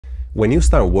When you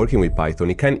start working with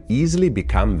Python, it can easily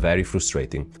become very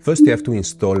frustrating. First, you have to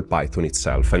install Python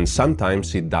itself, and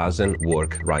sometimes it doesn't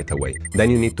work right away. Then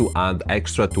you need to add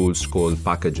extra tools called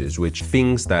packages, which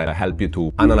things that help you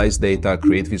to analyze data,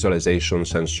 create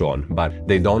visualizations, and so on, but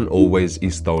they don't always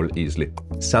install easily.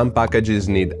 Some packages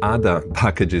need other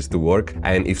packages to work,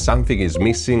 and if something is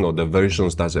missing or the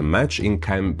versions doesn't match, it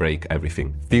can break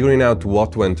everything. Figuring out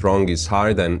what went wrong is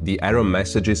hard, and the error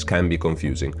messages can be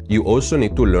confusing. You also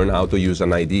need to learn how to use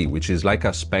an IDE, which is like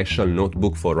a special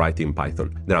notebook for writing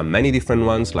Python. There are many different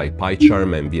ones like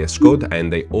PyCharm and VS Code,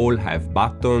 and they all have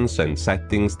buttons and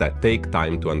settings that take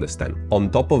time to understand. On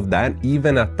top of that,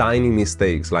 even a tiny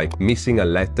mistakes like missing a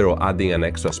letter or adding an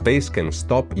extra space can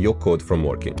stop your code from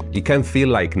working. It can feel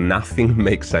like nothing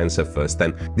makes sense at first,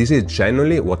 and this is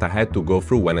generally what I had to go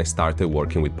through when I started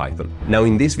working with Python. Now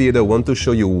in this video, I want to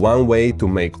show you one way to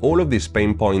make all of these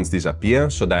pain points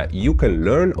disappear so that you can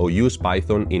learn or use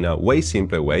Python in a way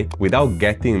simpler way without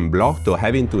getting blocked or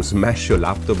having to smash your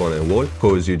laptop on a wall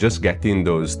because you're just getting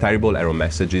those terrible error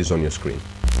messages on your screen.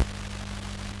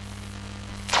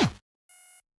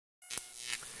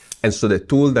 And so the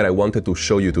tool that I wanted to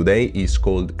show you today is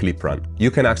called ClipRun.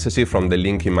 You can access it from the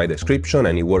link in my description,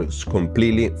 and it works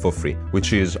completely for free,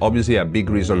 which is obviously a big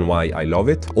reason why I love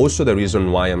it. Also the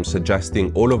reason why I'm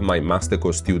suggesting all of my master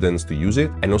course students to use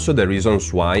it, and also the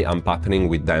reasons why I'm partnering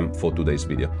with them for today's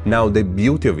video. Now the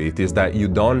beauty of it is that you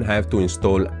don't have to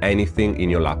install anything in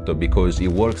your laptop because it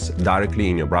works directly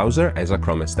in your browser as a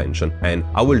Chrome extension. And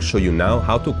I will show you now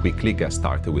how to quickly get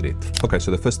started with it. Okay,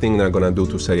 so the first thing that I'm gonna do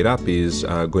to set it up is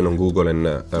going on Google and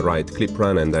write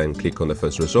ClipRun and then click on the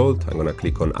first result. I'm gonna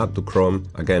click on add to Chrome,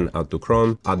 again add to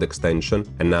Chrome, add extension,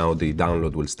 and now the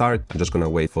download will start. I'm just gonna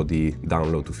wait for the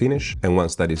download to finish, and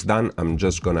once that is done, I'm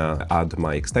just gonna add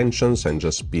my extensions and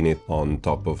just pin it on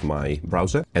top of my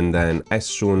browser, and then as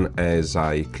soon as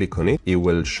I click on it, it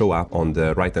will show up on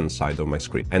the right hand side of my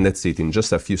screen. And that's it. In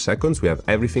just a few seconds we have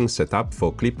everything set up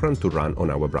for ClipRun to run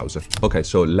on our browser. Okay,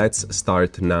 so let's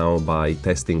start now by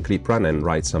testing ClipRun and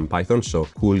write some Python. So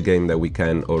cool game that we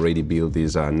can already build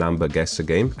is a number guesser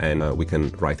game, and we can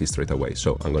write it straight away.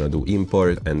 So I'm gonna do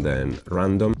import and then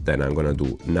random, then I'm gonna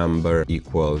do number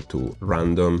equal to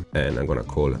random, and I'm gonna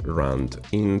call round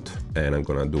int, and I'm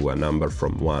gonna do a number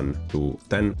from 1 to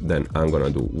 10, then I'm gonna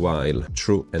do while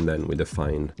true, and then we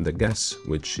define the guess,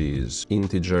 which is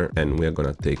integer, and we're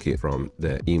gonna take it from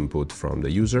the input from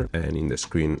the user, and in the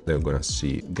screen they're gonna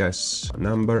see guess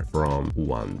number from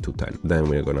 1 to 10. Then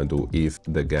we're gonna do if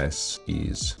the guess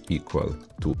is equal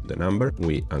to the number,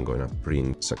 we are gonna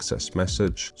print success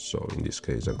message. So in this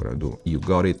case I'm gonna do you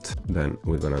got it, then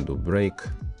we're gonna do break,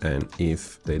 and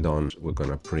if they don't, we're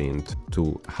gonna print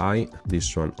too high.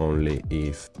 This one only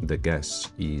if the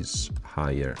guess is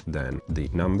higher than the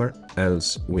number,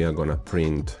 else we are gonna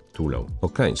print too low.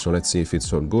 Okay, so let's see if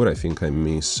it's all good. I think I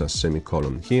miss a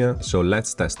semicolon here. So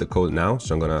let's test the code now.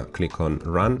 So I'm gonna click on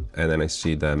run, and then I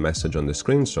see the message on the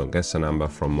screen. So guess a number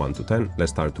from 1 to 10.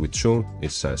 Let's start with 2.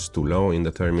 It says too low in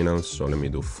the terminal. So let me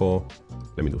do 4.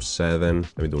 Let me do 7.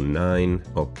 Let me do 9.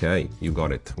 Okay, you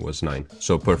got it. It was 9.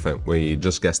 So perfect. We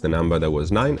just guessed the number that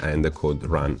was 9, and the code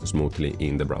ran smoothly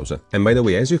in the browser. And by the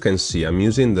way, as you can see, I'm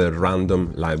using the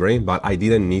random library, but I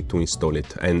didn't need to install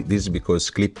it. And this is because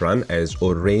ClipRun has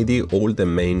already all the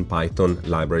main Python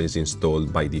libraries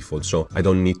installed by default, so I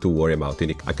don't need to worry about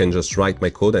it. I can just write my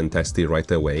code and test it right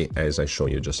away as I show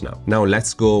you just now. Now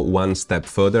let's go one step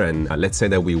further, and let's say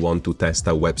that we want to test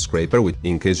a web scraper, which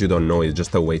in case you don't know is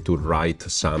just a way to write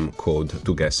some code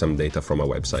to get some data from a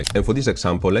website. And for this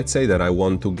example, let's say that I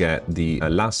want to get the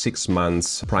last 6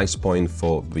 months price point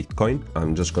for Bitcoin.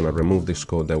 I'm just gonna remove this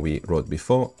code that we wrote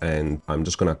before, and I'm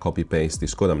just gonna copy paste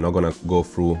this code. I'm not gonna go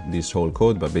through this whole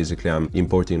code, but basically I'm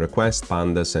importing request,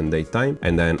 pandas, and datetime,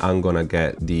 and then I'm gonna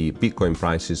get the Bitcoin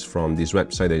prices from this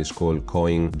website that is called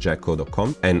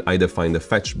coingecko.com, and I define the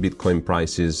fetch Bitcoin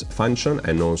prices function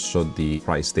and also the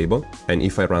price table. And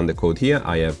if I run the code here,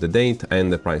 I have the date and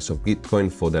the price of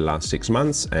Bitcoin for the last 6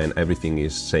 months, and everything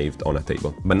is saved on a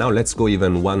table. But now let's go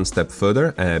even one step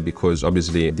further, because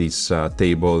obviously this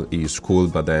table is cool,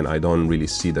 but then I don't really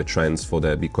see the trends for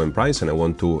the Bitcoin price, and I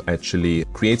want to actually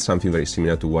create something very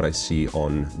similar to what I see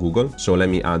on Google. So let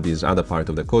me add this other part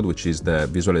of the code, which is the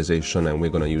visualization, and we're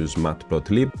going to use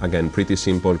matplotlib. Again, pretty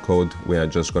simple code. We are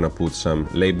just going to put some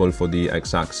label for the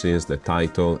x-axis, the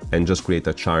title, and just create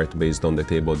a chart based on the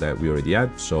table that we already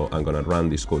had. So I'm going to run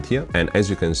this code here, and as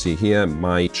you can see here,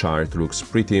 my chart looks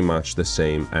pretty much the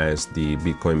same as the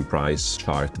Bitcoin price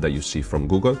chart that you see from from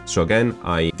Google. So again,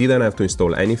 I didn't have to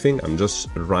install anything. I'm just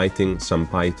writing some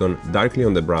Python directly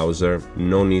on the browser.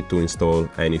 No need to install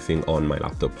anything on my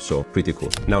laptop. So pretty cool.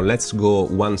 Now let's go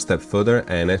one step further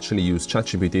and actually use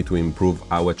ChatGPT to improve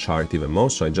our chart even more.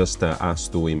 So I just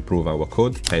asked to improve our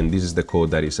code, and this is the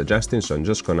code that is suggesting. So I'm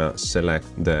just gonna select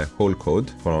the whole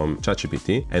code from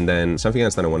ChatGPT, and then something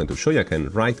else that I wanted to show you, I can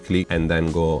right click and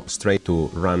then go straight to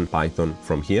run Python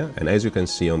from here. And as you can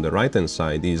see on the right hand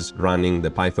side is running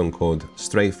the Python code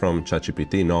straight from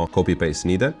ChatGPT, no copy paste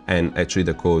needed. And actually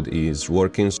the code is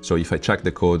working. So if I check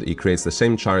the code, it creates the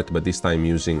same chart, but this time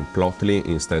using Plotly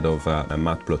instead of a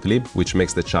matplotlib, which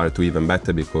makes the chart even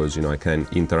better because, you know, I can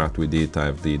interact with it. I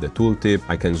have the tooltip,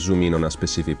 I can zoom in on a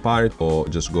specific part or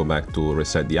just go back to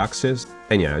reset the axis.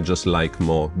 And yeah, I just like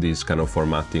more this kind of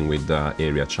formatting with the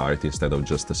area chart instead of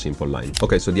just a simple line.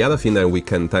 Okay, so the other thing that we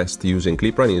can test using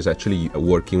ClipRun is actually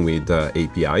working with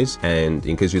APIs. And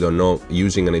in case you don't know,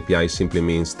 using an API simply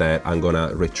means that I'm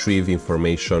gonna retrieve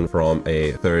information from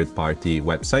a third-party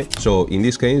website. So in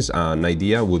this case, an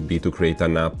idea would be to create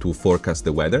an app to forecast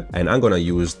the weather. And I'm gonna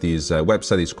use this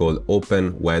website. It's called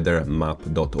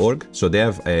openweathermap.org. So they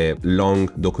have a long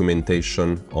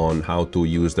documentation on how to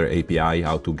use their API,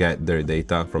 how to get their data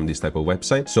from this type of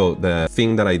website. So the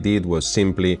thing that I did was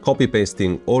simply copy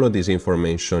pasting all of this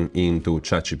information into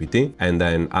ChatGPT and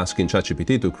then asking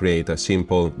ChatGPT to create a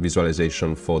simple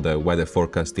visualization for the weather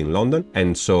forecast in London.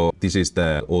 And so this is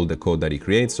all the code that it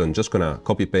creates. So I'm just gonna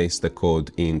copy paste the code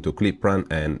into ClipRun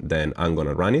and then I'm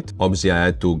gonna run it. Obviously I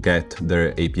had to get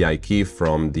their API key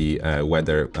from the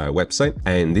weather website.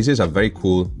 And this is a very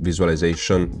cool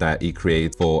visualization that it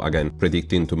creates for, again,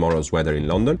 predicting tomorrow's weather in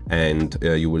London. And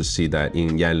you will see that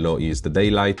in yellow is the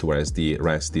daylight, whereas the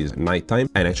rest is nighttime.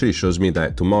 And actually shows me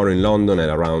that tomorrow in London at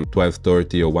around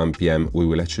 12:30 or 1 p.m. we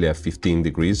will actually have 15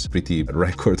 degrees, pretty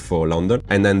record for London.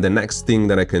 And then the next thing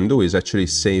that I can do is actually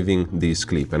saving this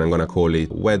clip, and I'm gonna call it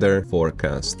weather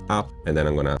forecast app, and then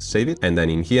I'm gonna save it. And then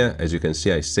in here, as you can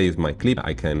see, I saved my clip.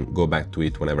 I can go back to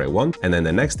it whenever I want. And then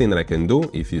the next thing that I can do,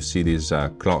 if you see this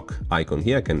clock icon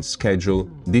here, I can schedule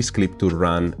this clip to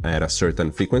run at a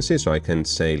certain frequency. So I can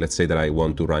say, let's say that I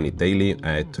want to run it daily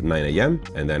at 9 a.m.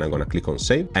 and then I'm gonna click on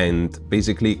save. And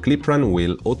basically ClipRun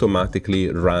will automatically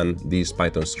run this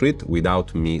Python script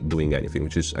without me doing anything,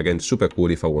 which is again super cool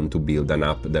if I want to build an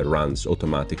app that runs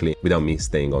automatically without me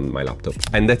staying on my laptop.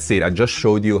 And that's it. I just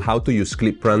showed you how to use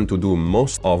ClipRun to do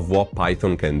most of what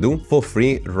Python can do for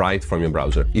free right from your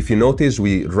browser. If you notice,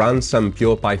 we run some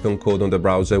pure Python code on the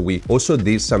browser. We also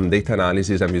did some data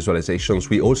analysis and visualizations.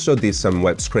 We also did some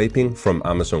web scraping from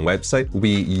Amazon website. We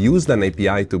used an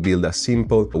API to build a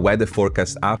simple weather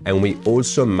forecast app, and we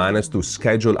also managed to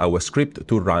schedule our script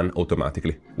to run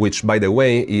automatically, which, by the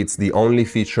way, it's the only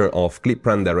feature of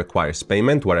ClipRun that requires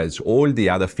payment, whereas all the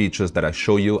other features that I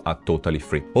show you are totally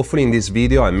free. Hopefully in this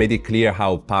video I made it clear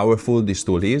how powerful this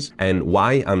tool is and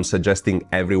why I'm suggesting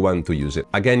everyone to use it.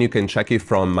 Again, you can check it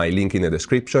from my link in the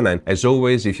description, and as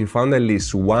always, if you found at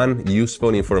least one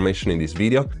useful information in this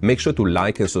video, make sure to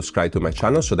like and subscribe to my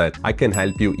channel so that I can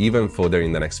help you even further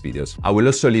in the next videos. I will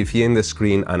also leave here in the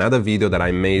screen another video that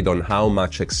I made on how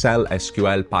much Excel,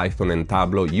 SQL, Python and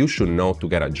Tableau you should know to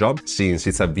get a job, since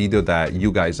it's a video that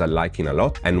you guys are liking a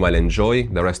lot. And well, enjoy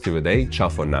the rest of your day. Ciao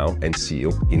for now and see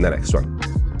you in the next one.